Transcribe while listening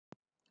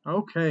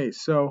Okay,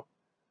 so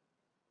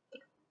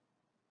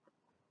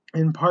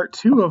in part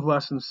 2 of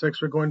lesson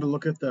 6, we're going to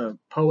look at the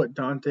poet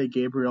Dante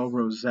Gabriel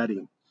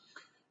Rossetti,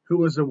 who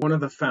was one of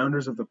the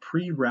founders of the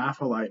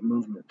pre-Raphaelite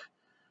movement.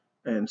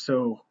 And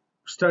so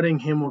studying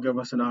him will give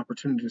us an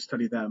opportunity to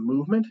study that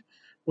movement,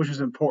 which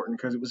is important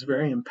because it was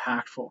very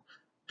impactful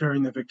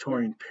during the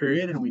Victorian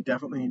period, and we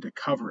definitely need to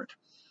cover it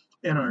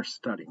in our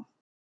study.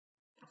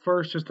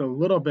 First, just a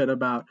little bit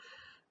about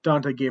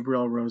Dante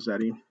Gabriel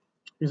Rossetti.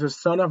 He's the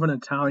son of an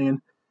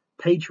Italian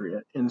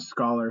patriot and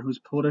scholar whose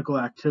political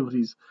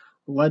activities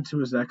led to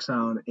his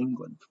exile in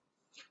England.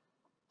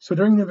 So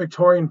during the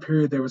Victorian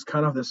period, there was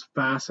kind of this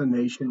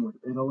fascination with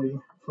Italy.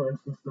 For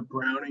instance, the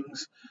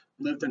Brownings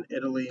lived in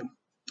Italy,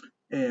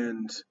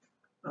 and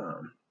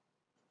um,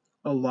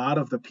 a lot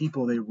of the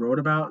people they wrote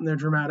about in their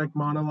dramatic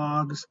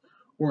monologues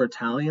were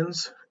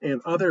Italians,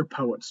 and other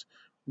poets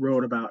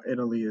wrote about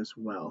Italy as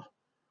well.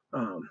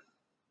 Um,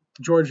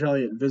 George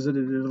Eliot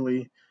visited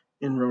Italy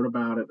and wrote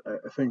about it.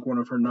 I think one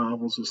of her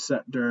novels is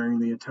set during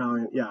the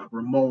Italian,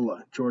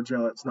 Romola. George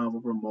Eliot's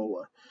novel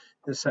Romola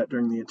is set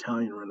during the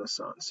Italian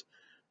Renaissance.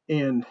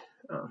 And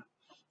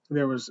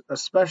there was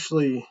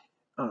especially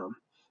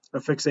a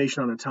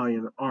fixation on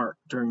Italian art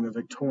during the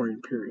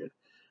Victorian period,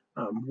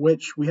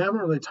 which we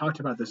haven't really talked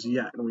about this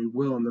yet, and we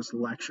will in this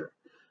lecture.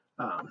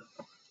 Um,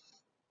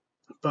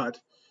 but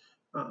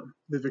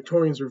the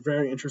Victorians were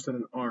very interested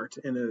in art,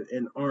 and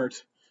in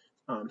art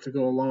to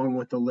go along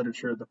with the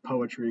literature, the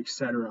poetry,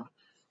 etc.,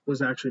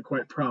 was actually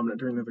quite prominent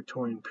during the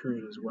Victorian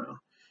period as well.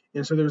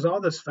 And so there was all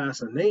this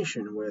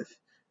fascination with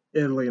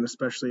Italy and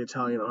especially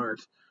Italian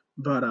art.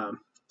 But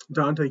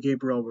Dante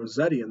Gabriel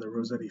Rossetti and the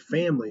Rossetti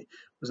family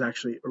was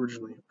actually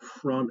originally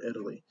from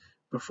Italy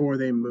before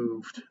they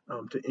moved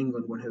to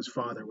England when his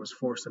father was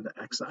forced into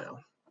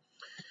exile.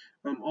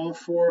 All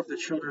four of the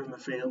children in the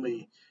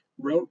family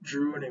wrote,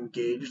 drew, and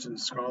engaged in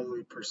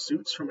scholarly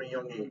pursuits from a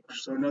young age.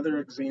 So another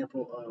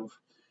example of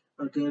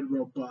a good,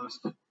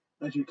 robust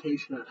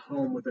education at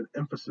home with an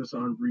emphasis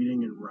on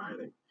reading and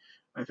writing.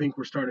 I think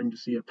we're starting to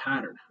see a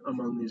pattern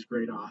among these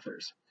great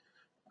authors.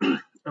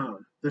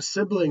 The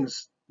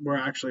siblings were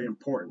actually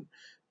important.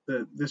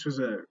 This was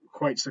a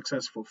quite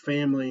successful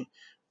family.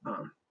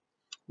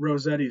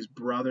 Rossetti's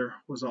brother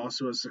was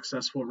also a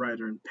successful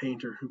writer and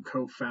painter who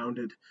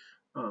co-founded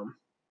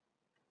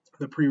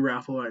the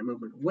pre-Raphaelite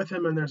movement with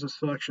him, and there's a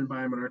selection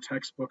by him in our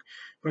textbook.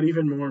 But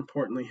even more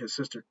importantly, his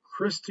sister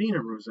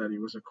Christina Rossetti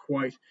was a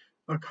quite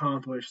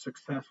accomplished,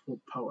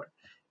 successful poet.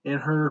 And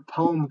her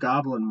poem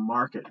Goblin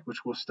Market,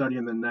 which we'll study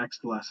in the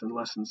next lesson,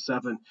 lesson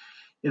 7,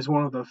 is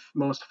one of the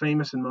most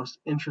famous and most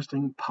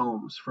interesting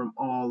poems from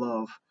all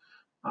of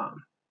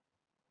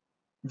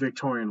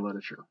Victorian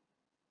literature.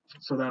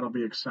 So that'll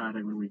be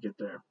exciting when we get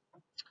there.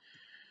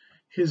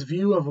 His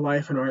view of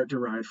life and art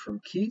derived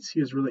from Keats. He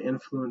was really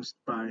influenced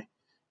by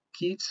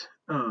Keats,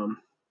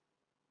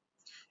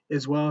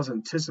 as well as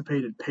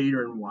anticipated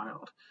Pater and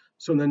Wilde.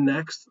 So in the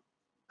next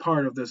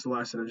part of this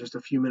lesson, in just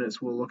a few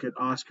minutes, we'll look at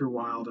Oscar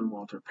Wilde and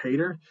Walter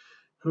Pater,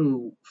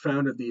 who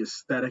founded the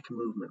aesthetic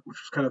movement, which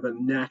was kind of the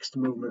next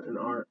movement in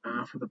art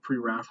after the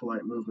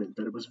pre-Raphaelite movement.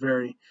 But it was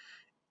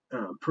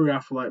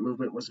pre-Raphaelite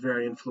movement was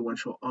very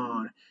influential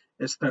on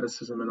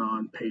aestheticism and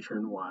on Pater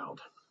and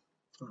Wilde.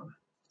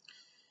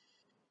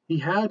 He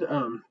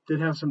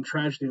did have some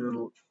tragedy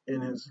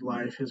in his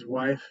life. His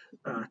wife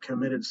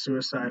committed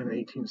suicide in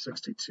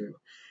 1862,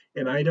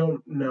 and I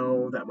don't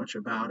know that much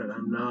about it.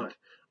 I'm not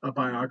a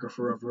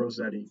biographer of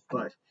Rossetti,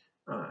 but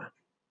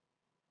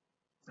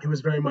he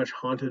was very much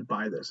haunted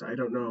by this. I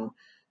don't know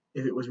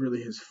if it was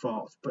really his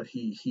fault, but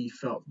he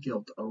felt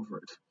guilt over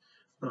it.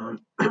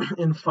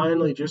 And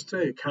finally, just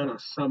to kind of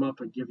sum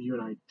up and give you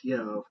an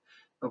idea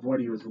of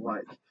what he was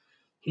like,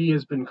 he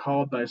has been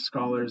called by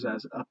scholars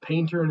as a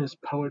painter in his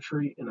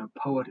poetry and a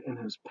poet in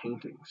his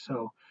painting.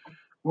 So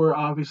we're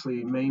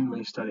obviously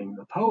mainly studying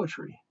the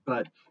poetry,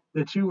 but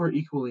the two were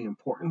equally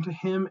important to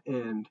him,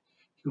 and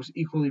he was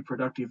equally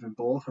productive in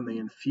both, and they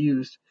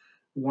infused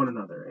one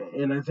another.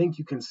 And I think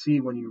you can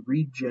see when you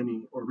read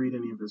Jenny or read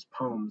any of his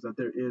poems that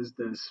there is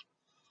this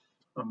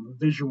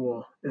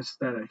visual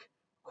aesthetic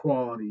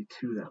quality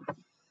to them.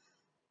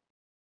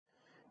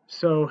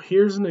 So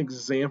here's an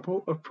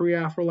example of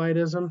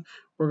pre-Raphaelitism.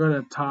 We're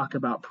going to talk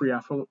about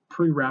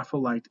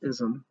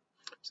pre-Raphaelitism.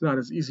 It's not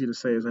as easy to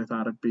say as I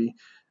thought it'd be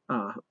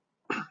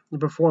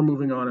before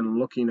moving on and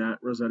looking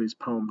at Rossetti's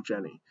poem,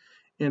 Jenny.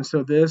 And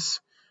so this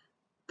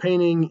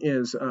painting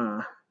is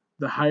The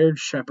Hired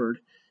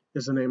Shepherd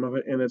is the name of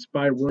it, and it's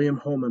by William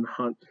Holman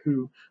Hunt,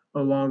 who,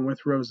 along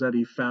with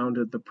Rossetti,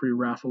 founded the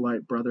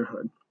Pre-Raphaelite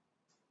Brotherhood.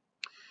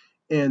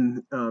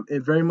 And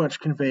it very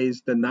much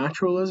conveys the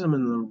naturalism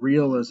and the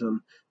realism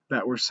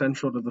that were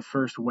central to the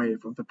first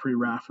wave of the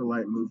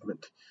Pre-Raphaelite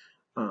movement.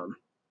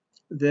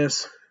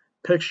 This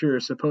picture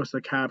is supposed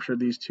to capture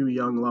these two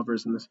young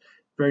lovers in this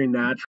very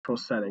natural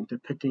setting,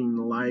 depicting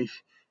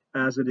life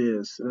as it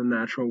is in a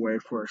natural way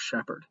for a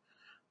shepherd.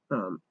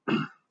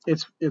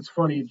 It's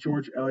funny,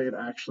 George Eliot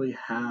actually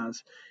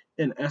has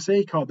an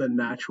essay called The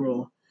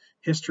Natural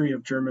History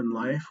of German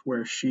Life,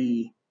 where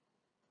she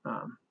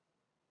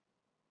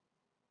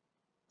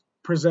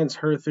presents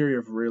her theory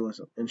of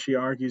realism, and she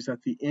argues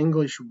that the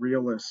English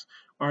realists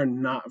are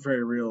not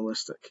very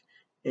realistic,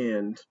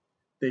 and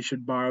they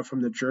should borrow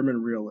from the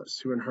German realists,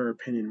 who, in her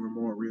opinion, were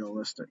more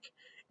realistic.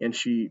 And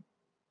she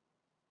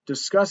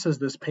discusses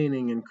this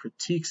painting and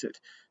critiques it,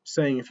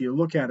 saying if you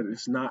look at it,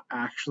 it's not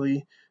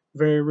actually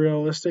very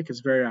realistic,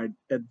 it's very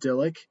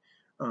idyllic.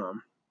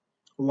 Um,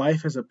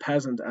 Life as a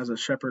peasant, as a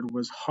shepherd,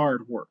 was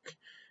hard work,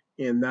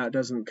 and that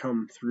doesn't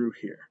come through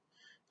here.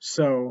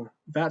 So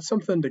that's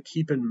something to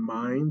keep in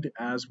mind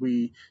as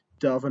we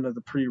delve into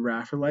the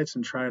pre-Raphaelites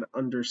and try to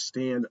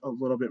understand a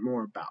little bit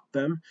more about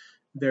them.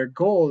 Their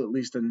goal, at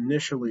least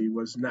initially,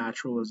 was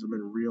naturalism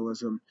and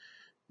realism,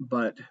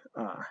 but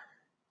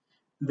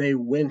they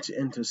went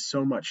into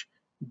so much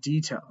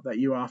detail that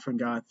you often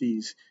got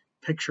these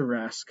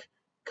picturesque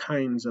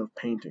kinds of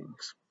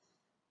paintings.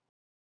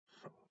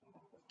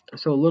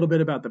 So a little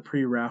bit about the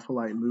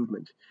pre-Raphaelite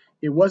movement.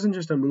 It wasn't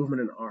just a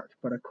movement in art,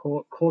 but a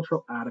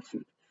cultural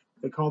attitude.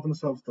 They called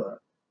themselves the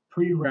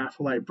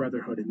pre-Raphaelite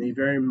Brotherhood, and they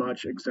very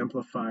much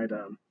exemplified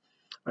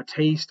a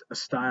taste, a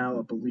style,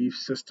 a belief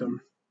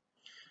system.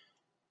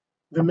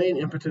 The main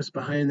impetus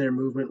behind their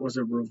movement was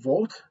a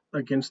revolt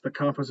against the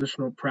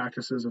compositional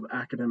practices of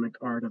academic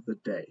art of the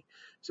day.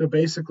 So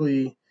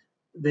basically,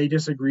 they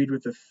disagreed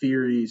with the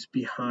theories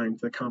behind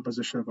the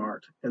composition of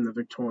art in the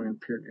Victorian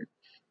period.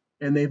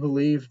 And they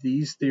believed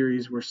these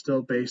theories were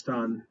still based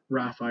on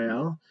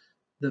Raphael,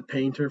 the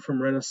painter from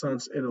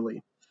Renaissance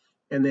Italy.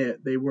 And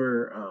they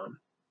were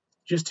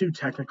just too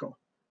technical.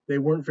 They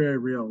weren't very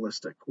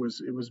realistic.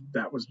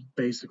 That was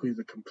basically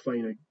the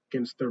complaint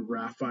against the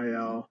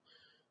Raphael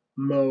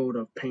mode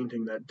of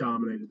painting that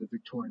dominated the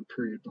Victorian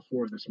period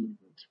before this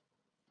movement.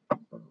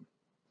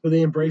 So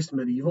they embraced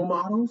medieval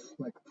models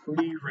like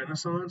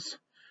pre-Renaissance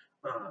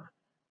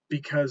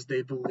because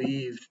they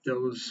believed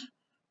those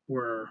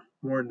were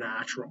more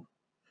natural.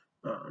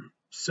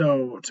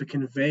 So to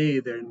convey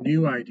their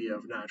new idea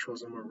of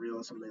naturalism or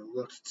realism, they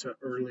looked to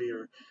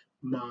earlier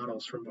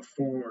models from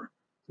before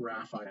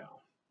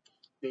Raphael.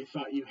 They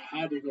thought you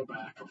had to go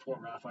back before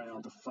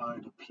Raphael to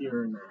find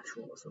pure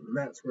naturalism, and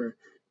that's where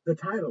the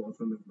title of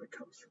the movement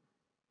comes from.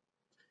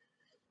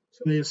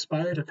 So they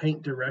aspired to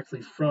paint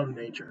directly from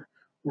nature,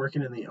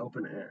 working in the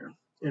open air.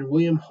 And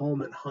William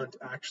Holman Hunt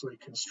actually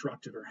had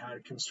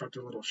constructed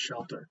a little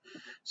shelter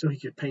so he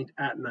could paint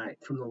at night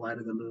from the light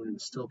of the moon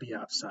and still be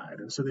outside.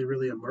 And so they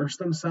really immersed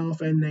themselves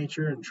in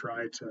nature and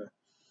tried to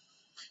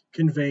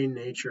convey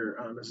nature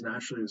as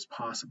naturally as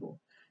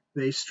possible.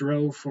 They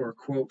strove for,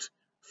 quote,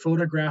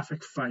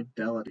 photographic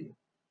fidelity,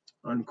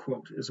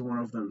 unquote, is one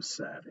of them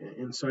said.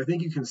 And so I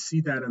think you can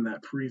see that in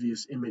that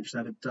previous image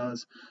that it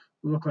does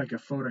look like a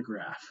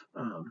photograph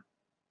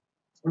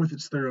with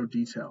its thorough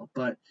detail.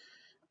 But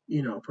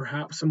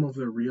perhaps some of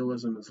the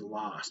realism is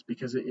lost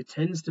because it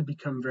tends to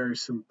become very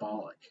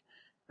symbolic,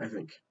 I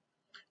think.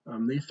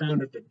 They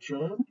founded the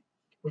Journal,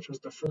 which was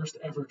the first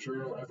ever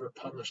journal ever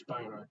published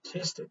by an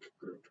artistic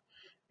group,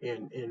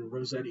 and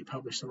Rossetti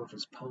published some of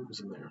his poems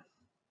in there.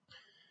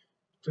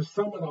 To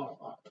sum it all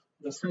up,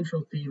 the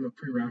central theme of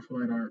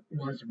pre-Raphaelite art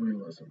was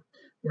realism.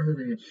 Whether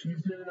they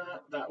achieved it or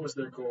not, that was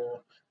their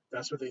goal.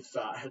 That's what they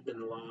thought had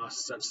been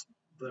lost since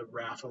the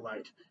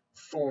Raphaelite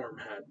form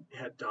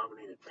had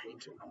dominated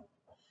painting.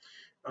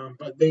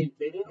 But they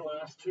didn't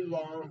last too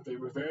long. They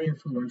were very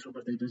influential,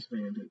 but they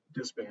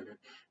disbanded.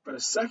 But a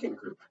second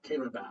group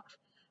came about.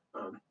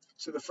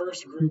 So the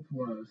first group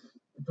was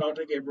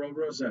Dante Gabriel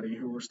Rossetti,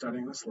 who were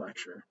studying this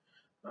lecture,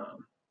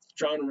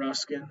 John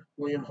Ruskin,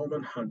 William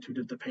Holman Hunt, who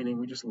did the painting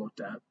we just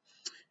looked at,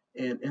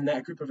 and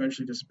that group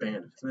eventually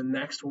disbanded. The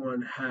next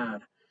one had,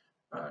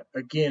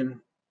 again,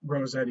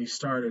 Rossetti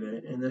started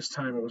it, and this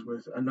time it was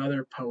with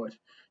another poet,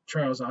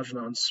 Charles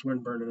Algernon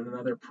Swinburne, and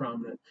another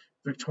prominent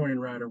Victorian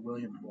writer,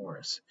 William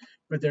Morris.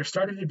 But there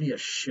started to be a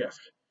shift.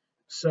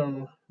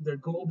 So their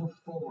goal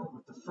before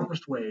with the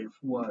first wave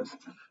was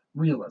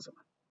realism.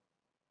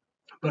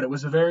 But it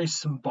was a very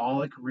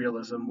symbolic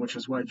realism, which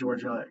is why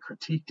George Eliot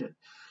critiqued it.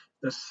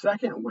 The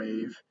second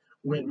wave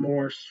went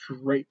more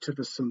straight to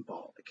the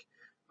symbolic.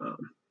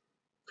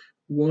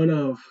 One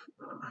of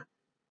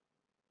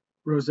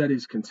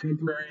Rossetti's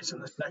contemporaries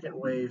in the second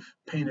wave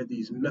painted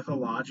these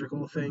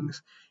mythological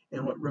things,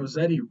 and what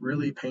Rossetti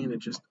really painted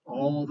just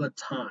all the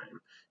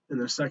time in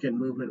the second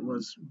movement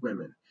was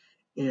women.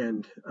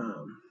 And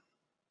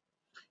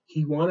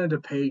he wanted to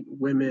paint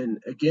women.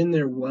 Again,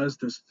 there was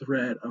this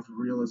thread of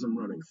realism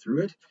running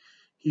through it.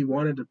 He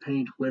wanted to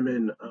paint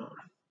women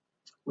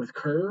with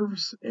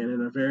curves and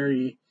in a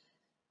very,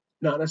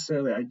 not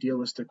necessarily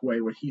idealistic way,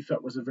 what he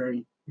felt was a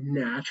very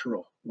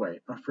natural way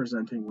of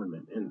presenting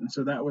women. And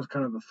so that was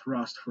kind of the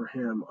thrust for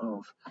him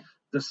of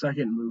the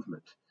second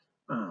movement.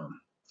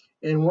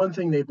 And one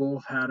thing they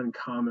both had in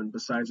common,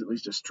 besides at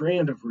least a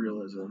strand of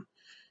realism,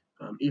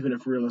 even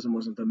if realism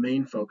wasn't the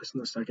main focus in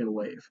the second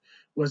wave,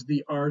 was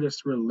the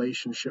artist's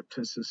relationship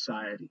to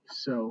society.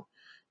 So,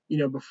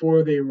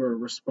 before they were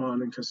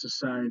responding to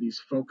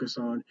society's focus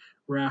on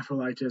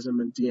Raphaelitism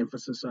and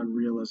de-emphasis on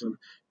realism,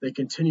 they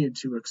continued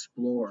to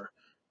explore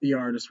the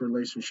artist's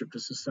relationship to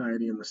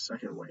society in the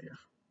second wave.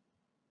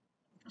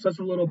 So that's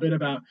a little bit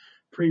about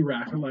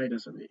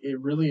pre-Raphaelitism.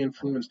 It really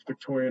influenced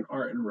Victorian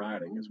art and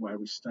writing, is why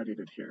we studied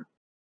it here.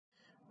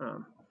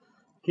 Um,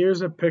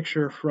 Here's a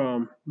picture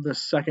from the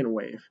second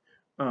wave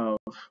of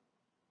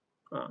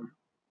um,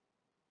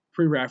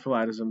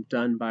 pre-Raphaelitism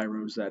done by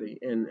Rossetti,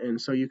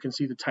 and so you can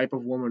see the type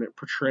of woman it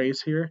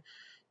portrays here.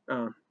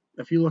 Um,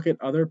 if you look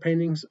at other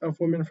paintings of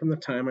women from the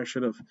time, I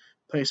should have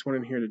placed one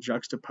in here to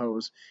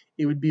juxtapose.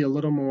 It would be a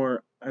little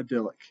more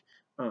idyllic,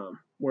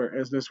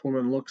 whereas this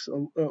woman looks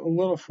a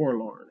little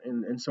forlorn,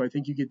 and so I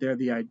think you get there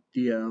the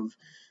idea of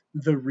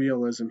the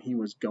realism he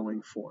was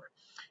going for.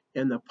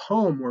 And the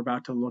poem we're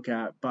about to look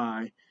at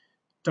by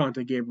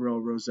Dante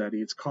Gabriel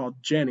Rossetti, it's called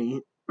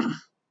Jenny,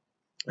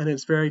 and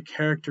it's very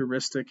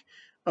characteristic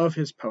of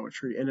his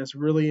poetry, and it's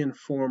really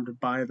informed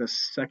by the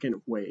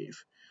second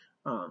wave,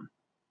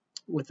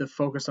 with the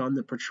focus on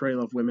the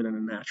portrayal of women in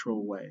a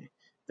natural way.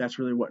 That's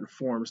really what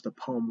informs the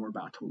poem we're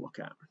about to look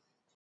at.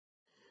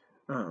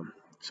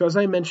 So as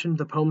I mentioned,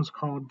 the poem's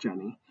called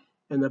Jenny,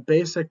 and the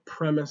basic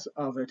premise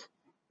of it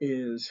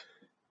is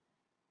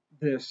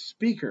this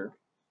speaker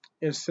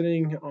is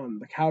sitting on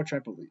the couch, I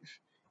believe,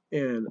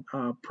 in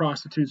a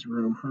prostitute's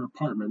room, her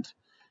apartment,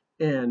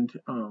 and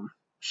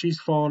she's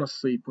fallen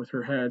asleep with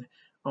her head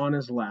on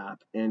his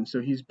lap, and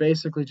so he's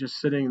basically just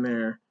sitting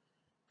there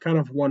kind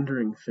of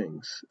wondering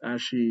things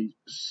as she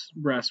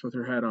rests with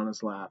her head on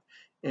his lap.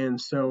 And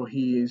so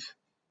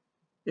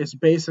it's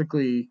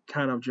basically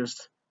kind of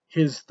just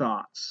his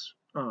thoughts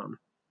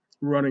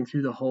running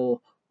through the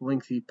whole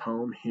lengthy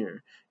poem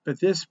here. But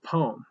this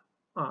poem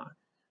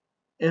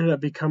ended up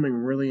becoming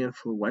really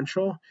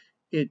influential.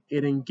 It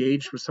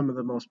engaged with some of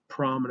the most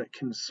prominent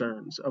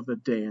concerns of the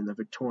day in the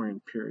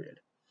Victorian period.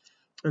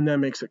 And that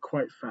makes it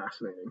quite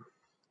fascinating.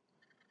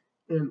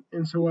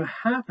 And so what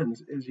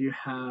happens is you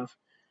have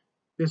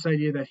this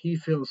idea that he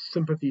feels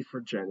sympathy for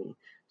Jenny.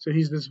 So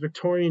he's this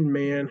Victorian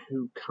man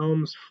who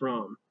comes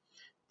from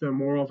the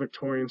moral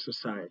Victorian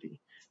society,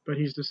 but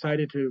he's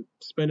decided to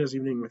spend his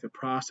evening with a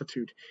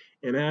prostitute.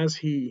 And as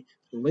he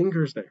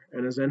lingers there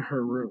and is in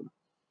her room,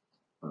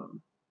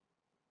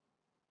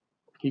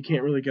 he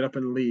can't really get up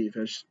and leave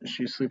as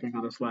she's sleeping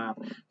on his lap.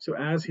 So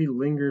as he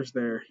lingers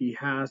there, he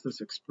has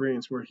this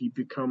experience where he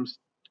comes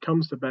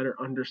to better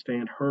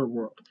understand her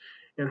world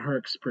and her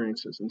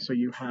experiences. And so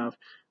you have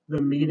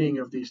the meeting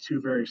of these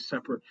two very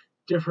separate,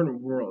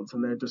 different worlds,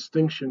 and their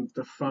distinction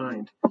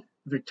defined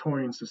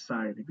Victorian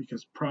society,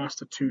 because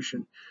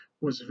prostitution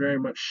was very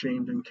much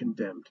shamed and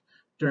condemned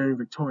during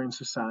Victorian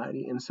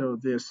society. And so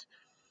this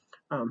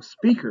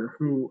speaker,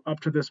 who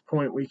up to this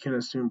point we can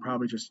assume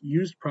probably just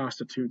used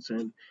prostitutes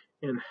and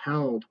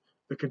held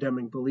the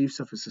condemning beliefs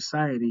of his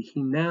society,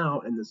 he now,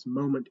 in this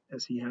moment,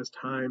 as he has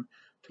time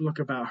to look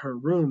about her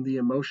room, the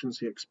emotions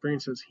he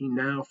experiences, he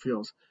now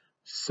feels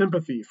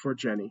sympathy for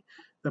Jenny,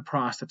 the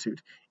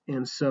prostitute.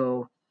 And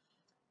so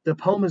the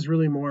poem is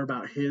really more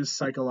about his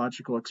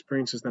psychological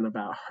experiences than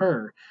about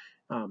her,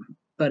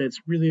 but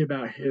it's really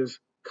about his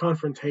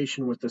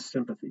confrontation with the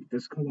sympathy,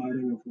 this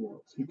colliding of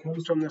worlds. He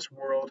comes from this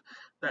world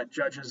that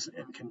judges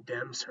and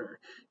condemns her,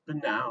 but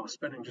now,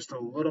 spending just a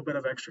little bit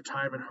of extra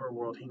time in her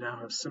world, he now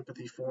has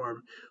sympathy for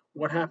him.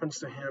 What happens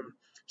to him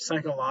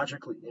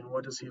psychologically, and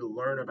what does he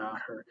learn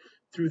about her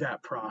through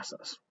that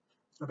process?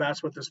 So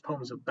that's what this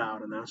poem is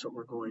about, and that's what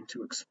we're going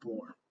to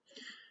explore.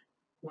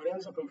 What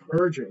ends up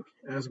emerging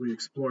as we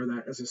explore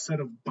that is a set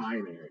of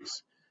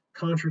binaries,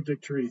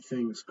 contradictory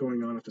things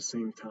going on at the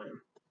same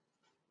time.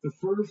 The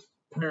first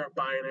pair of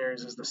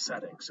binaries is the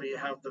setting. So you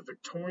have the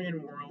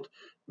Victorian world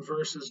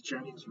versus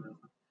Jenny's room.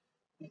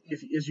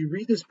 As you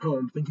read this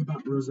poem, think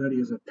about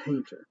Rossetti as a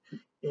painter.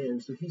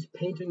 And so he's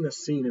painting the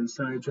scene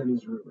inside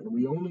Jenny's room, and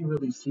we only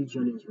really see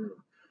Jenny's room.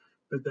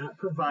 But that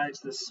provides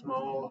this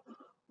small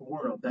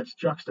world that's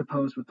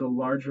juxtaposed with the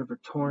larger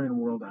Victorian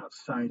world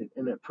outside it,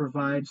 and it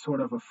provides sort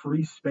of a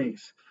free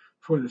space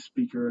for the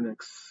speaker, an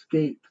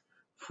escape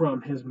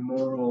from his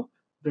moral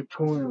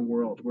Victorian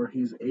world, where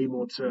he's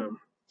able to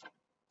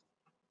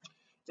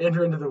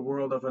enter into the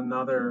world of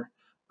another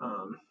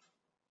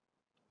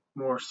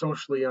more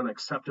socially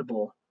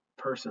unacceptable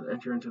person,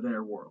 enter into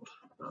their world.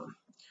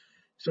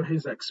 So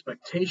his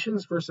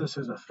expectations versus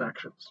his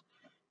affections.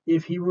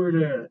 If he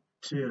were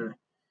to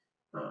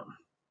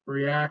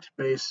react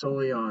based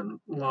solely on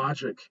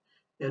logic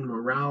and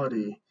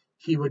morality,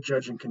 he would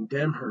judge and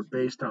condemn her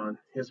based on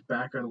his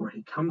background, where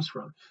he comes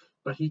from.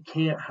 But he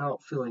can't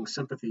help feeling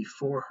sympathy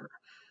for her.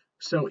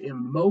 So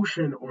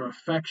emotion or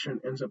affection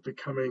ends up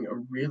becoming a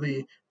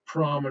really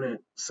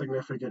prominent,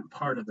 significant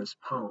part of this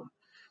poem.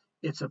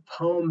 It's a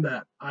poem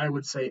that I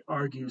would say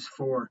argues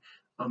for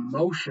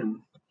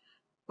emotion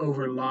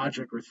over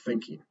logic or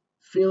thinking,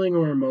 feeling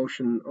or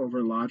emotion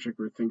over logic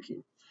or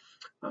thinking,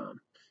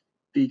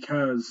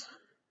 because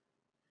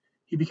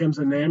he becomes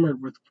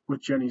enamored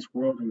with Jenny's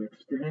world and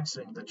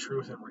experiencing the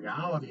truth and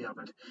reality of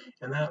it,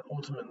 and that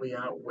ultimately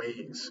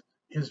outweighs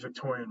his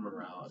Victorian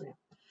morality.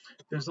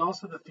 There's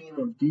also the theme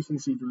of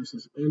decency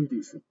versus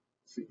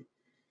indecency.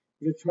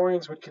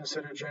 Victorians would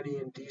consider Jenny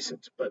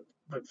indecent, but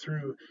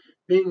through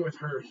being with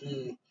her,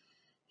 he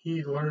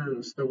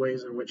learns the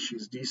ways in which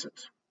she's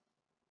decent.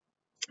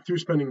 through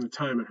spending the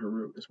time in her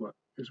room is what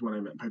I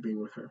meant by being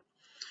with her.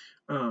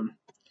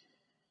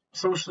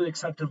 Socially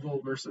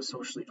acceptable versus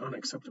socially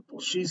unacceptable.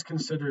 She's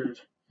considered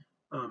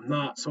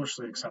not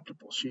socially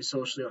acceptable. She's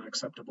socially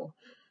unacceptable.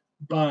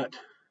 But,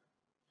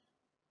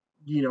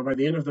 by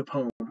the end of the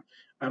poem,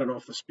 I don't know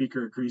if the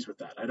speaker agrees with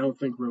that. I don't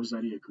think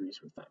Rossetti agrees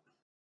with that.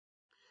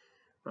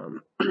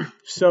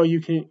 So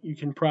you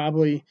can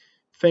probably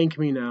thank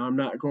me now. I'm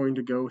not going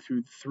to go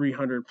through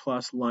 300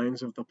 plus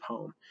lines of the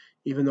poem,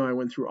 even though I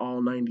went through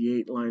all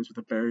 98 lines with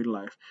A Buried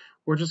Life.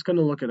 We're just going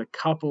to look at a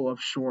couple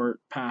of short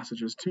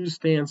passages, 2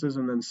 stanzas,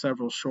 and then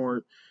several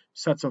short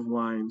sets of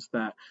lines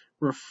that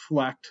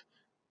reflect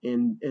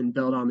and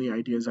build on the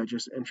ideas I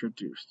just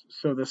introduced.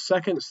 So the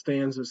second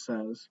stanza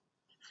says,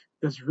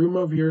 "This room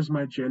of yours,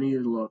 my Jenny,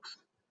 looks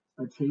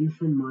a change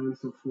from mine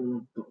so full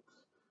of books.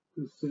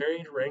 Whose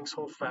serried ranks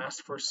hold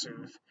fast,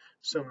 forsooth,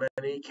 so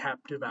many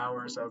captive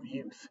hours of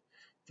youth.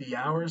 The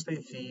hours they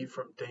thieve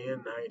from day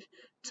and night,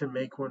 to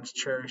make one's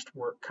cherished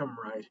work come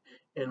right,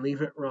 and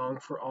leave it wrong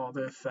for all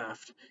their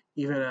theft,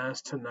 even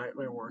as tonight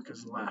my work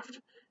is left.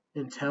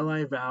 Until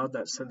I vowed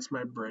that since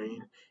my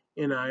brain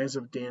in eyes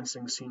of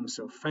dancing seemed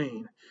so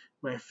fain,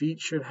 my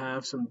feet should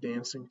have some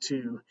dancing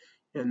too,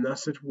 and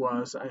thus it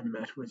was I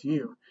met with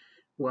you.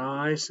 Well,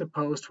 I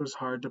suppose 'twas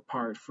hard to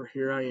part, for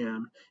here I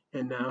am,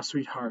 and now,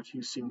 sweetheart,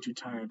 you seem too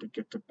tired to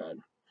get to bed."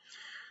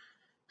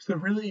 So the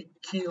really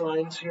key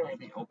lines here are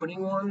the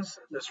opening ones.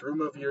 "This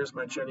room of yours,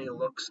 my Jenny,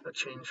 looks a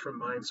change from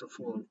mine so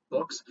full of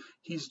books."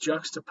 He's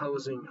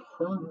juxtaposing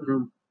her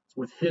room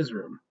with his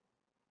room.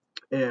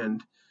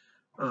 And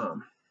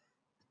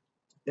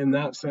in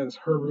that sense,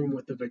 her room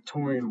with the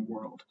Victorian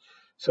world.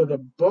 So the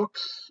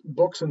books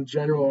in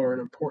general are an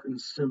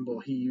important symbol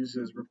he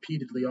uses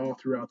repeatedly all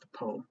throughout the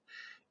poem.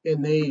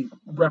 And they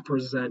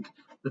represent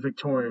the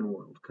Victorian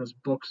world because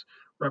books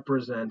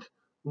represent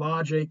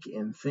logic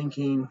and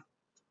thinking.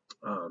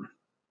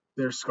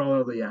 They're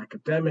scholarly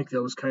academic.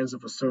 Those kinds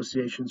of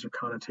associations or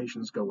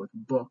connotations go with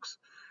books.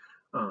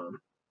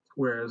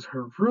 Whereas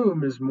her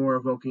room is more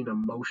evoking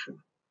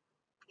emotion.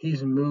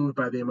 He's moved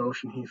by the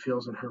emotion he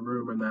feels in her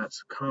room, and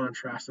that's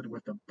contrasted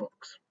with the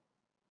books.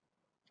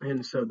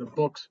 And so the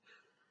books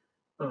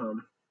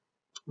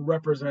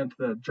represent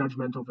the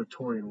judgmental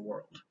Victorian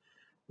world,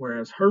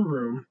 whereas her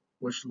room,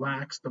 which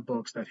lacks the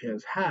books that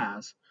his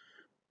has,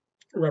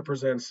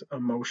 represents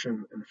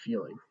emotion and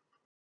feeling.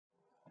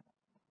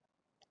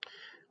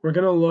 We're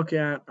going to look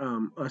at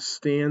a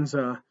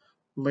stanza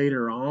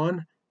later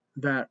on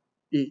that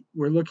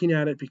we're looking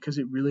at it because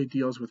it really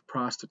deals with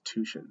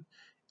prostitution.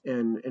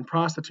 And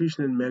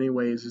prostitution in many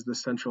ways is the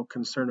central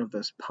concern of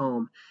this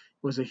poem.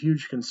 It was a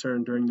huge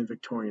concern during the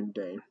Victorian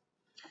day.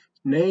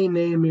 "Nay,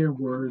 nay, mere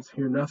words,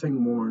 here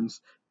nothing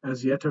warns,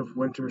 as yet of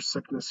winter's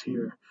sickness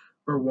here,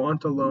 where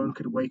want alone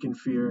could waken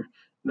fear,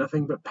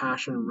 nothing but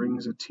passion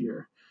wrings a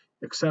tear,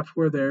 except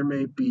where there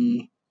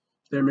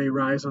may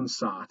rise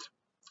unsought,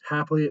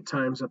 happily at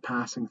times a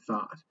passing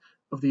thought,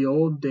 of the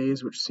old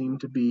days which seem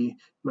to be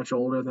much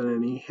older than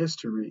any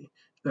history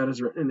that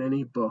is written in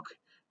any book,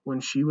 when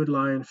she would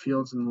lie in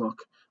fields and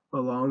look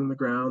along the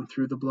ground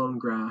through the blown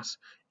grass,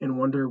 and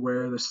wonder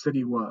where the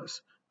city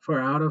was, far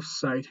out of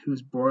sight,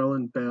 whose boil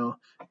and bale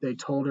they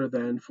told her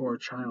then for a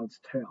child's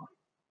tale."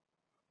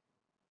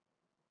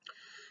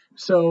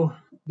 So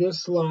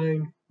this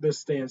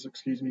stanza,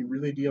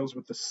 really deals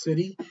with the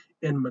city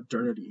and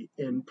modernity.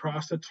 And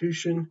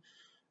prostitution,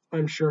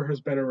 I'm sure, has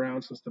been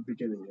around since the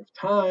beginning of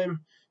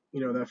time.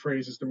 That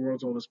phrase is the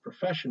world's oldest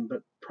profession,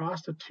 but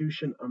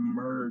prostitution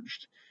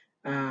emerged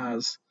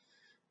as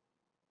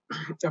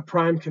a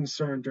prime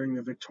concern during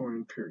the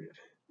Victorian period.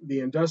 The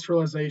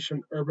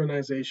industrialization,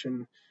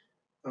 urbanization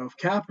of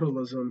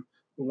capitalism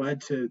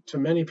led to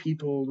many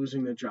people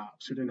losing their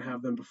jobs who didn't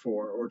have them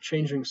before, or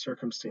changing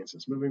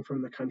circumstances, moving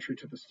from the country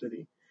to the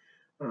city.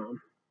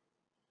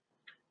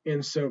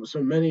 And so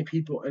many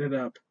people ended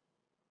up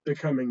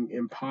becoming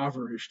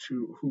impoverished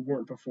who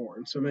weren't before.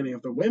 And so many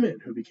of the women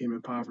who became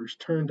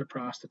impoverished turned to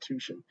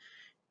prostitution.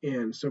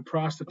 And so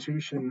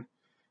prostitution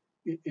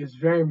is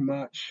very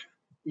much,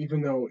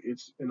 even though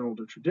it's an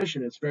older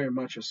tradition, it's very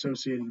much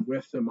associated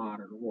with the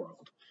modern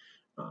world.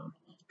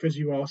 Because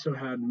you also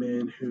had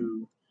men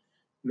who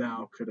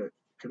now could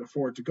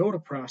afford to go to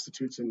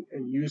prostitutes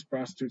and use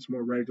prostitutes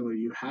more regularly.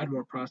 You had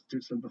more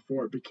prostitutes than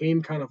before. It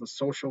became kind of a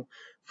social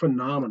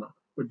phenomenon,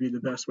 would be the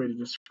best way to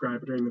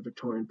describe it, during the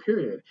Victorian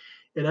period.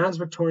 And as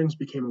Victorians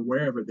became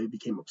aware of it, they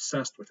became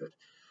obsessed with it.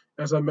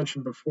 As I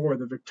mentioned before,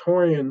 the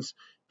Victorians,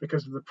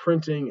 because of the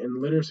printing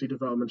and literacy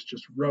developments,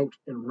 just wrote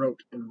and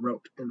wrote and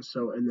wrote. And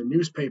so in the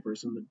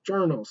newspapers and the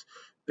journals,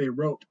 they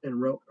wrote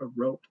and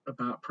wrote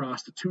about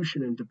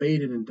prostitution and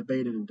debated and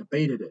debated and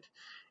debated it.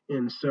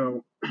 And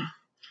so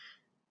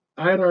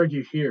I'd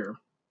argue here,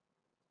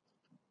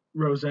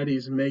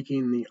 Rossetti's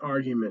making the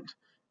argument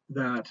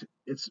that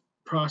it's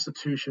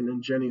prostitution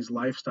and Jenny's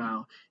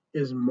lifestyle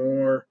is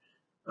more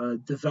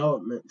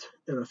development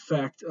and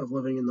effect of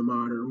living in the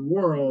modern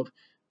world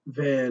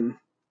than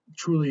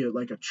truly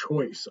like a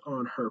choice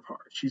on her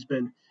part. She's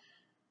been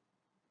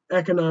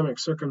economic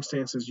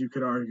circumstances, you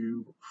could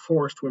argue,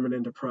 forced women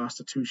into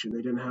prostitution.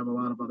 They didn't have a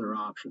lot of other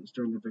options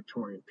during the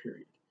Victorian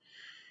period.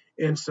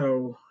 And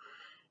so,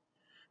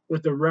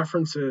 with the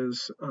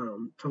references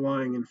to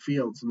lying in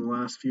fields in the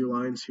last few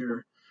lines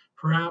here,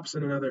 perhaps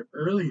in another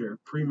earlier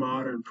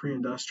pre-modern,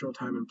 pre-industrial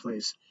time and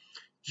place,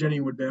 Jenny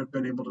would have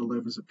been able to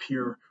live as a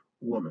pure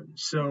woman.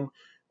 So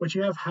what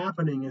you have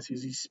happening is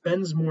he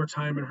spends more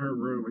time in her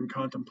room and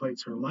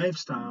contemplates her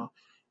lifestyle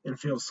and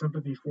feels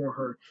sympathy for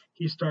her.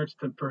 He starts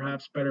to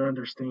perhaps better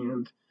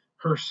understand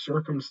her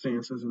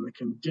circumstances and the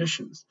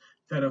conditions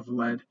that have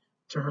led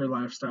to her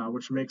lifestyle,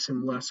 which makes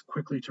him less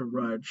quickly to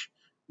rush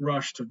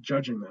to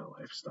judging that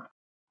lifestyle.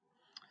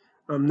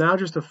 Now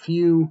just a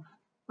few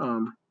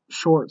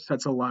short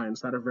sets of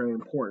lines that are very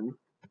important.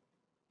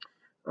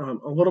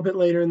 A little bit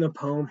later in the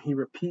poem, he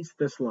repeats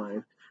this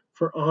line: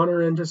 "For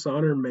honor and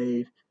dishonor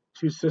made,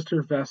 two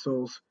sister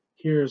vessels,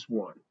 here's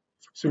one."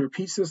 So he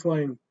repeats this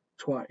line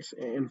twice.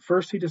 And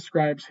first he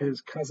describes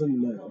his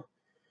cousin Nell,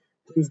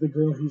 who's the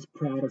girl he's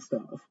proudest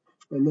of.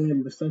 And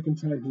then the second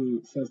time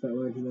he says that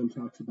line, he then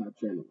talks about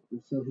Jenny.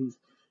 And so he's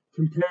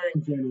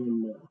comparing Jenny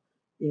and Nell.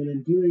 And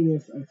in doing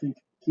this, I think,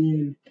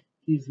 again,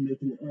 he's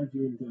making an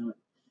argument that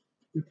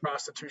the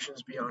prostitution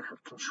is beyond her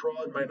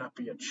control. It might not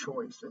be a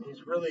choice. And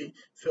he's really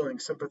feeling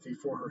sympathy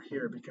for her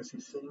here because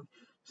he's seeing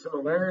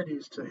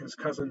similarities to his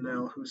cousin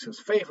Nell, who's his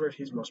favorite.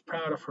 He's most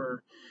proud of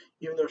her.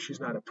 Even though she's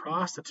not a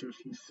prostitute,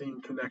 he's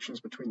seeing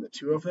connections between the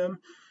two of them.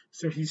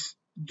 So he's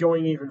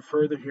going even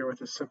further here with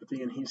his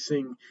sympathy, and he's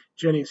seeing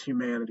Jenny's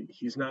humanity.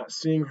 He's not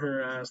seeing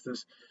her as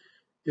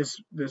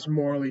this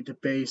morally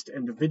debased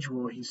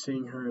individual. He's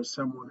seeing her as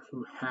someone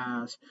who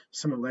has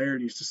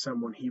similarities to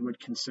someone he would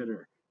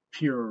consider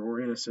pure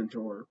or innocent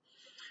or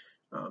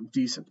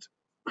decent.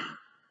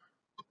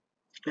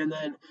 And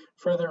then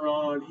further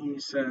on, he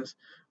says,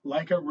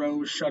 "Like a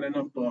rose shut in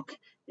a book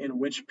in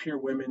which pure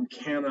women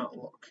cannot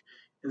look."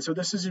 And so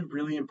this is a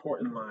really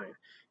important line.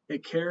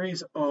 It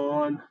carries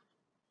on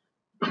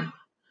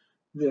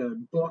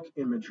the book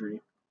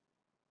imagery,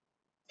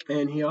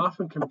 and he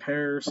often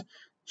compares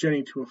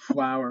Jenny to a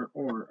flower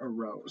or a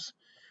rose.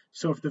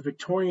 So if the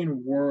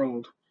Victorian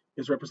world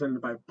is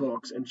represented by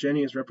books and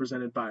Jenny is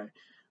represented by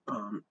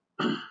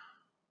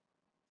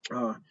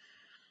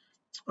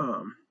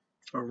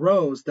a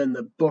rose, then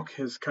the book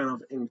has kind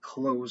of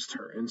enclosed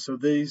her. And so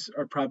these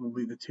are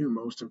probably the two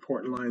most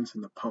important lines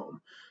in the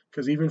poem,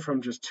 because even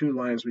from just two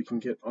lines, we can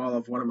get all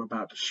of what I'm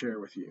about to share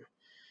with you.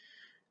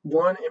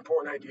 One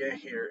important idea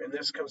here, and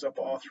this comes up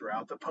all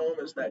throughout the poem,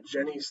 is that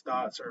Jenny's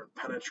thoughts are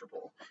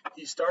impenetrable.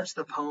 He starts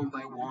the poem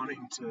by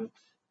wanting to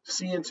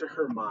see into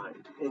her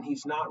mind, and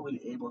he's not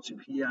really able to.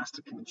 He has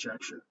to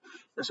conjecture.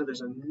 And so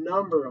there's a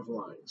number of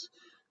lines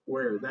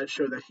where that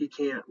show that he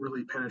can't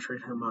really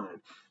penetrate her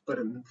mind. But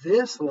in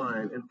this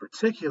line in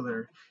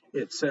particular,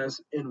 it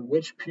says, "in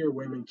which pure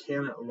women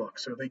cannot look."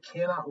 So they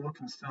cannot look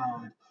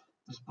inside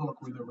this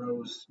book where the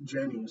rose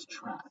Jenny is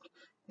trapped.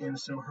 And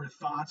so her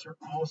thoughts are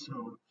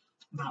also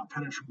not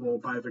penetrable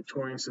by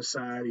Victorian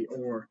society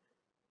or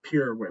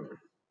pure women.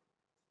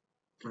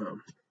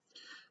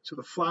 So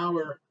the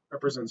flower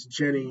represents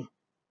Jenny.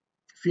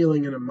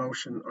 Feeling and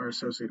emotion are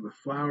associated with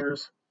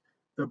flowers.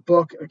 The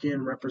book,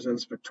 again,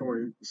 represents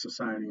Victorian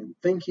society and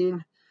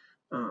thinking.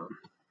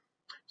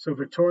 So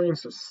Victorian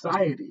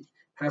society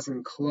has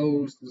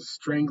enclosed,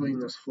 strangling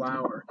this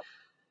flower.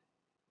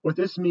 What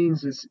this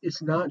means is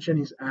it's not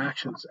Jenny's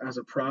actions as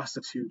a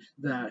prostitute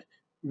that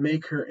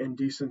make her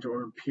indecent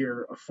or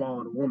impure, a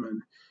fallen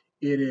woman.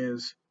 It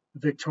is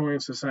Victorian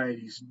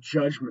society's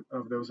judgment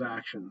of those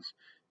actions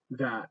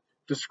that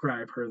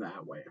describe her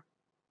that way.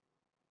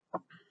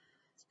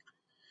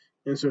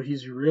 And so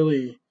he's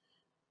really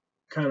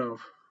kind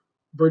of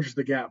bridged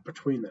the gap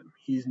between them.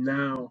 He's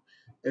now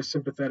as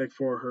sympathetic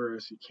for her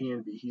as he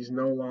can be. He's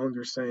no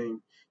longer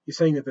saying, he's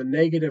saying that the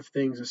negative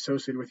things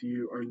associated with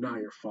you are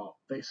not your fault,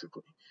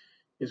 basically,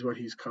 is what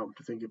he's come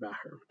to think about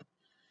her.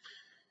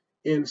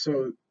 And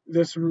so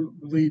this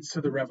leads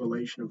to the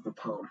revelation of the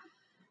poem.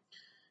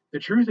 The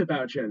truth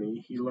about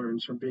Jenny, he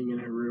learns from being in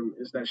her room,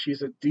 is that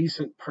she's a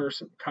decent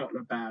person caught in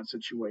a bad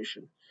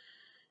situation.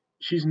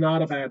 She's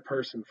not a bad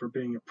person for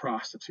being a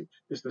prostitute,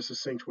 is the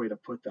succinct way to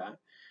put that.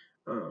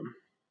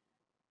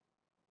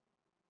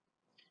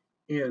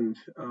 And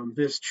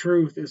this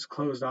truth is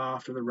closed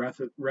off to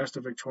the rest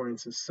of Victorian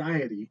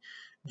society,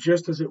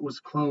 just as it was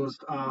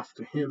closed off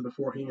to him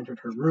before he entered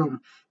her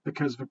room,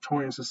 because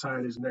Victorian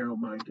society is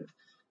narrow-minded.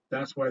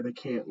 That's why they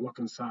can't look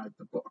inside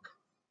the book.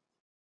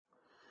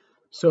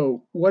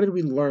 So what did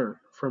we learn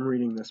from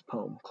reading this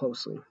poem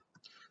closely?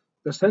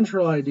 The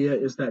central idea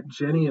is that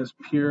Jenny is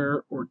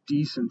pure or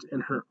decent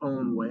in her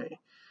own way.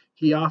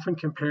 He often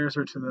compares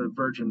her to the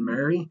Virgin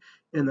Mary.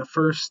 In the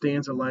first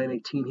stanza, line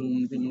 18,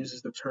 he even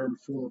uses the term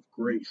 "full of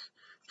grace"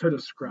 to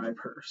describe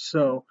her.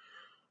 So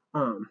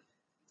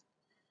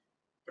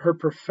her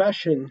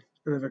profession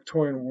in the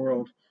Victorian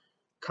world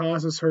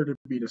causes her to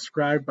be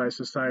described by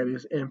society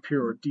as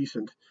impure or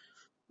decent.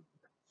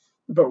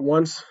 But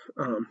once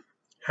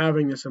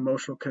having this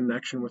emotional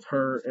connection with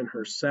her and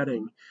her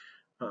setting,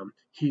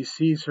 He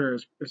sees her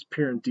as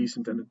pure and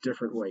decent in a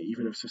different way,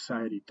 even if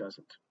society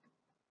doesn't.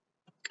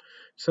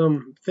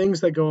 Some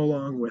things that go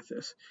along with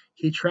this.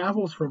 He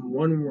travels from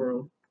one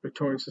world,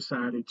 Victorian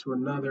society, to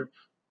another,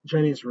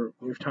 Jenny's room.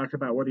 We've talked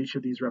about what each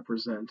of these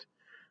represent.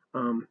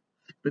 Um,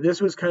 but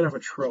this was kind of a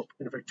trope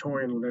in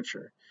Victorian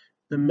literature.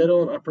 The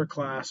middle and upper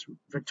class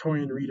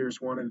Victorian readers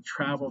wanted to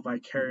travel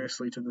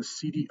vicariously to the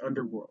seedy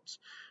underworlds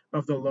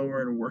of the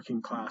lower and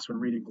working class when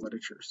reading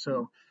literature.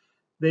 So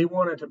they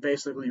wanted to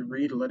basically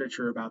read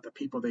literature about the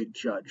people they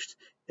judged.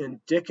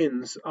 And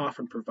Dickens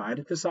often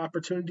provided this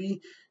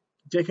opportunity.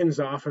 Dickens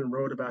often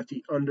wrote about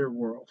the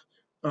underworld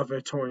of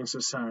Victorian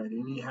society,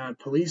 and he had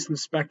police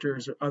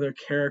inspectors or other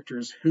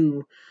characters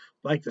who,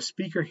 like the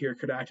speaker here,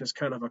 could act as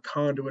kind of a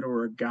conduit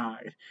or a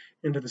guide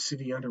into the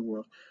city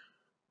underworld.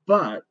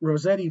 But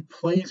Rossetti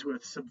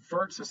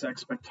subverts this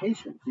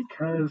expectation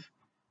because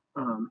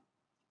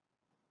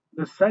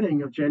the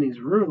setting of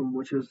Jenny's room,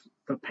 which is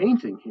the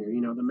painting here,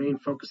 the main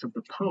focus of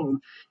the poem,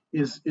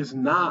 is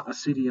not a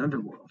seedy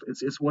underworld.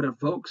 It's what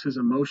evokes his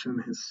emotion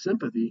and his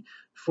sympathy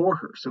for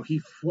her. So he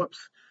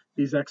flips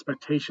these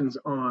expectations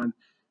on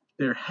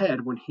their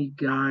head when he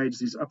guides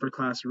these upper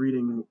class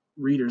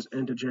readers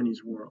into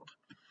Jenny's world.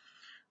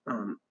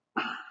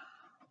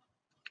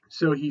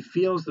 So he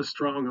feels the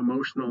strong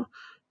emotional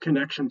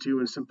connection to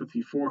and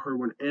sympathy for her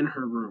when in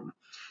her room.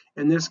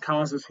 And this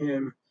causes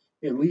him,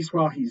 at least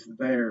while he's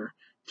there,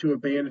 to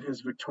abandon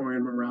his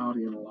Victorian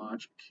morality and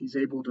logic. He's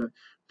able to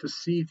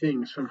see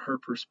things from her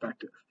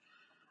perspective.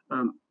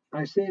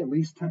 I say at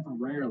least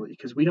temporarily,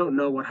 because we don't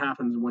know what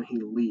happens when he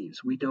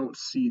leaves. We don't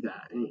see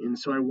that. And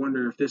so I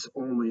wonder if this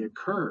only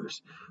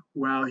occurs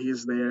while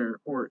he's there,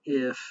 or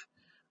if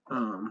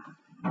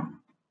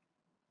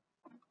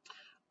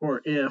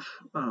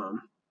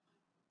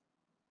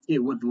it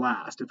would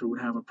last, if it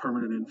would have a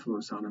permanent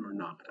influence on him or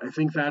not. I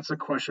think that's a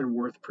question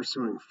worth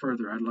pursuing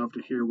further. I'd love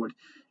to hear what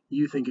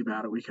you think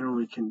about it. We can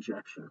only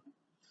conjecture.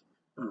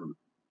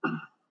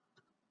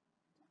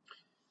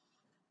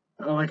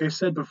 Like I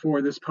said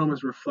before, this poem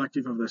is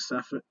reflective of the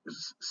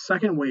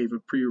second wave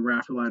of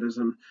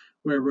pre-Raphaelitism,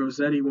 where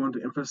Rossetti wanted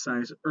to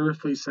emphasize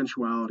earthly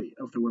sensuality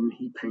of the women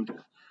he painted.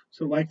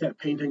 So like that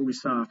painting we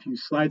saw a few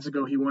slides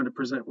ago, he wanted to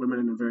present women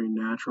in a very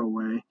natural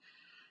way.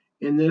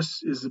 And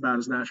this is about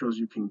as natural as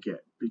you can get,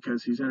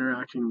 because he's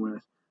interacting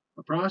with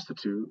a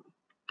prostitute,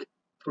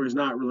 or he's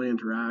not really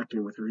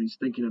interacting with her. He's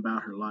thinking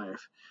about her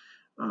life.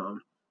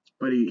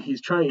 But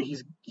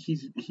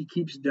he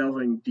keeps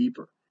delving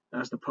deeper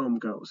as the poem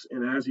goes.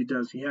 And as he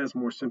does, he has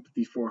more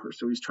sympathy for her.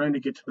 So he's trying to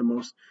get to the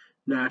most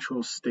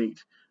natural state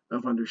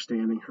of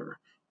understanding her,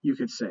 you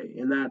could say.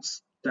 And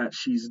that's that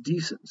she's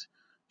decent.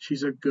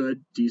 She's a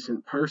good,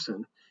 decent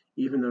person,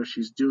 even though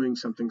she's doing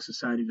something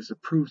society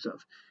disapproves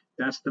of.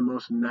 That's the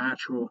most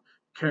natural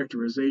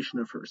characterization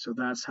of her. So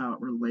that's how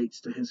it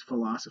relates to his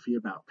philosophy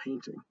about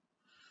painting.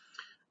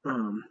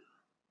 And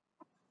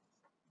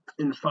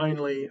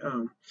finally,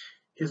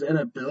 his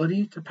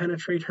inability to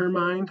penetrate her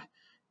mind.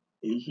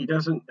 He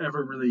doesn't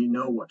ever really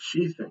know what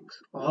she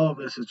thinks. All of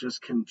this is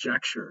just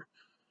conjecture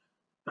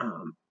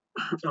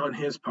on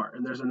his part.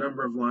 And there's a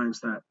number of lines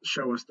that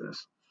show us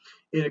this.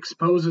 It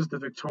exposes the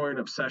Victorian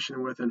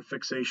obsession with and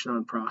fixation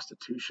on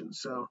prostitution.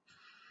 So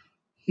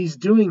he's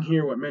doing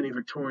here what many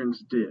Victorians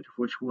did,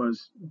 which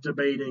was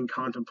debating,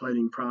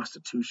 contemplating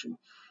prostitution.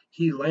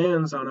 He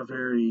lands on a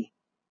very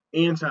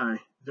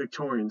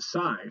anti-Victorian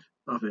side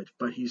of it,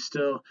 but he's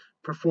still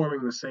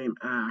performing the same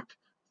act,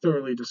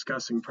 thoroughly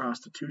discussing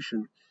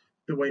prostitution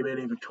the way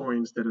many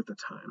Victorians did at the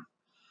time.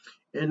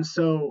 And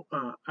so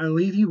I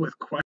leave you with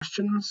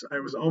questions. I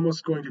was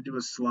almost going to do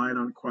a slide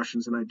on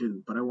questions and I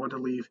didn't, but I want to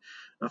leave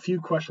a few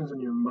questions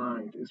in your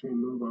mind as we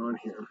move on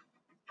here.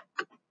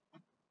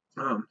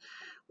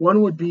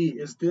 One would be,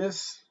 is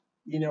this,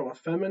 a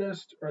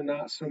feminist or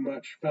not so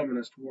much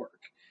feminist work?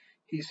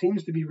 He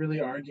seems to be really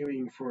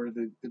arguing for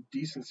the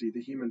decency,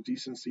 the human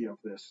decency of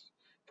this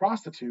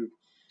prostitute,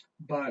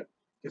 but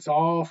it's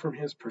all from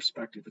his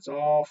perspective. It's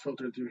all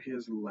filtered through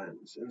his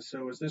lens. And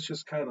so is this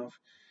just kind of,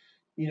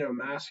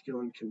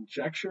 masculine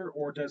conjecture,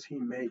 or does he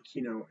make,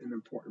 an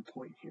important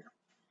point here?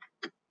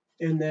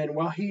 And then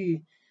while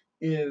he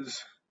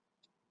is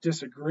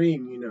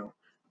disagreeing,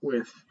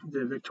 with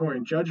the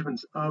Victorian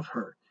judgments of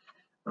her,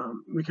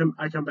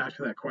 I come back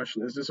to that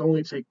question. Does this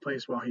only take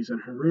place while he's in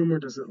her room, or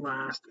does it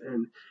last?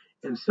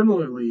 And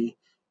similarly,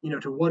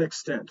 to what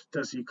extent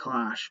does he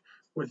clash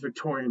with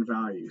Victorian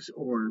values?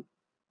 Or,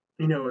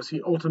 is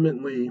he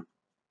ultimately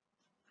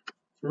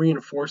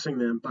reinforcing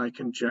them by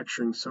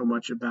conjecturing so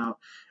much about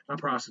a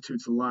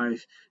prostitute's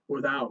life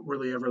without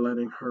really ever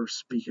letting her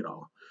speak at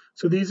all?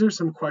 So these are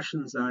some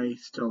questions I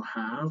still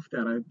have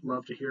that I'd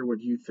love to hear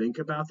what you think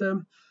about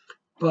them.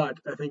 But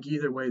I think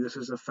either way, this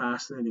is a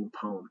fascinating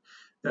poem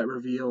that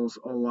reveals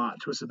a lot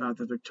to us about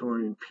the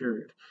Victorian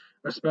period,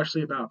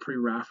 especially about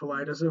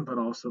pre-Raphaelitism, but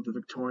also the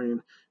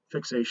Victorian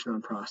fixation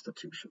on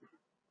prostitution.